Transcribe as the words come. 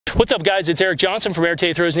What's up, guys? It's Eric Johnson from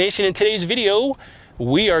Arete Throws Nation. In today's video,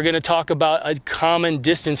 we are going to talk about a common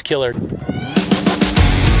distance killer.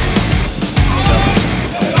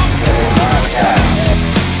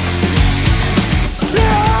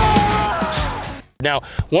 Now,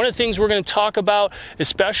 one of the things we're going to talk about,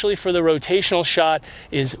 especially for the rotational shot,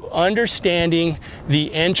 is understanding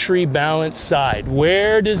the entry balance side.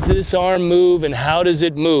 Where does this arm move and how does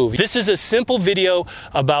it move? This is a simple video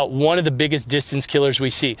about one of the biggest distance killers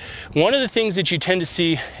we see. One of the things that you tend to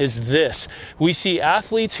see is this. We see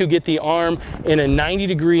athletes who get the arm in a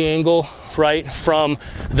 90-degree angle right from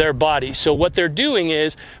their body. So what they're doing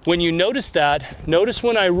is, when you notice that, notice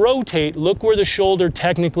when I rotate, look where the shoulder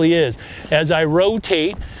technically is. As I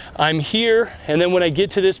rotate, I'm here, and then when I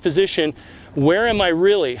get to this position, where am I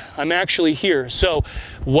really? I'm actually here. So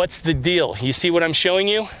what's the deal? You see what I'm showing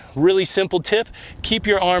you? Really simple tip. Keep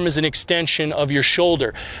your arm as an extension of your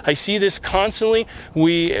shoulder. I see this constantly.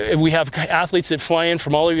 We have athletes that fly in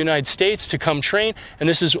from all over the United States to come train, and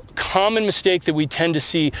this is a common mistake that we tend to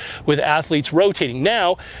see with athletes rotating.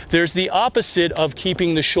 Now, there's the opposite of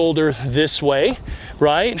keeping the shoulder this way,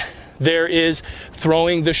 right? There is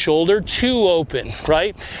throwing the shoulder too open,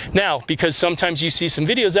 right? Now, because sometimes you see some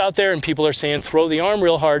videos out there and people are saying throw the arm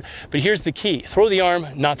real hard, but here's the key: throw the arm,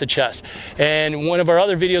 not the chest. And one of our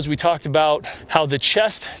other videos, we talked about how the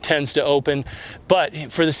chest tends to open,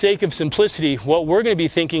 but for the sake of simplicity, what we're going to be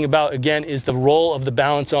thinking about again is the role of the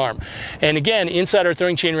balance arm. And again, inside our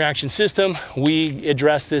throwing chain reaction system, we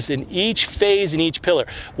address this in each phase, in each pillar.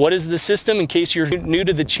 What is the system? In case you're new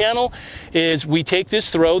to the channel, is we take this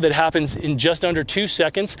throw that happens in just under 2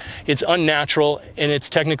 seconds. It's unnatural and it's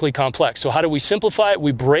technically complex. So how do we simplify it?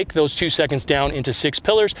 We break those 2 seconds down into 6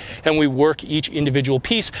 pillars and we work each individual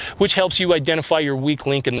piece, which helps you identify your weak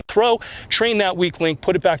link in the throw, train that weak link,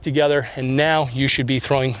 put it back together, and now you should be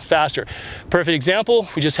throwing faster. Perfect example,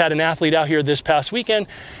 we just had an athlete out here this past weekend,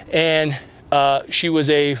 and she was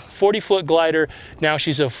a 40-foot glider. Now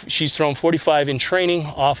she's thrown 45 in training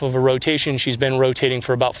off of a rotation. She's been rotating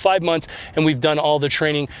for about 5 months, and we've done all the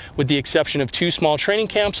training with the exception of 2 small training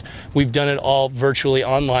camps. We've done it all virtually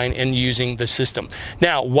online and using the system.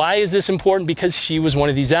 Now, why is this important? Because she was one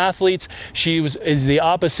of these athletes. Is the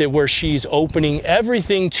opposite, where she's opening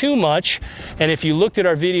everything too much. And if you looked at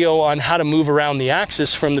our video on how to move around the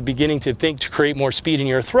axis from the beginning to create more speed in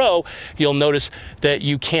your throw, you'll notice that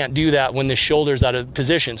you can't do that when the shoulders out of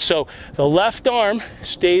position. So the left arm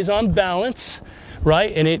stays on balance,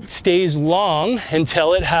 right? And it stays long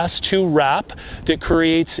until it has to wrap. That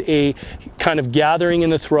creates a kind of gathering in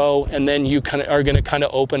the throw, and then you are going to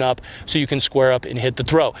open up so you can square up and hit the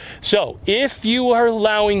throw. So if you are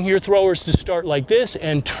allowing your throwers to start like this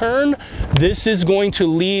and turn, this is going to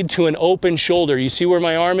lead to an open shoulder. You see where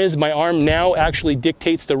my arm is? My arm now actually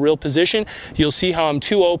dictates the real position. You'll see how I'm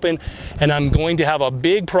too open, and I'm going to have a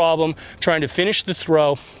big problem trying to finish the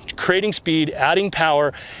throw, creating speed, adding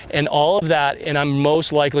power, and all of that, and I'm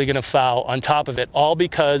most likely going to foul on top of it, all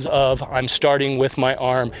because of I'm starting with my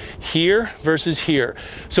arm here versus here.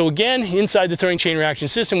 So again, inside the throwing chain reaction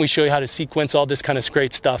system, we show you how to sequence all this kind of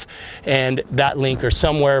great stuff, and that link are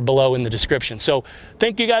somewhere below in the description. So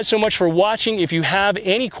thank you guys so much for watching. If you have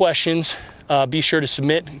any questions, be sure to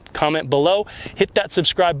submit, comment below, hit that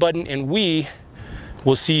subscribe button, and we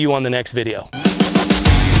will see you on the next video.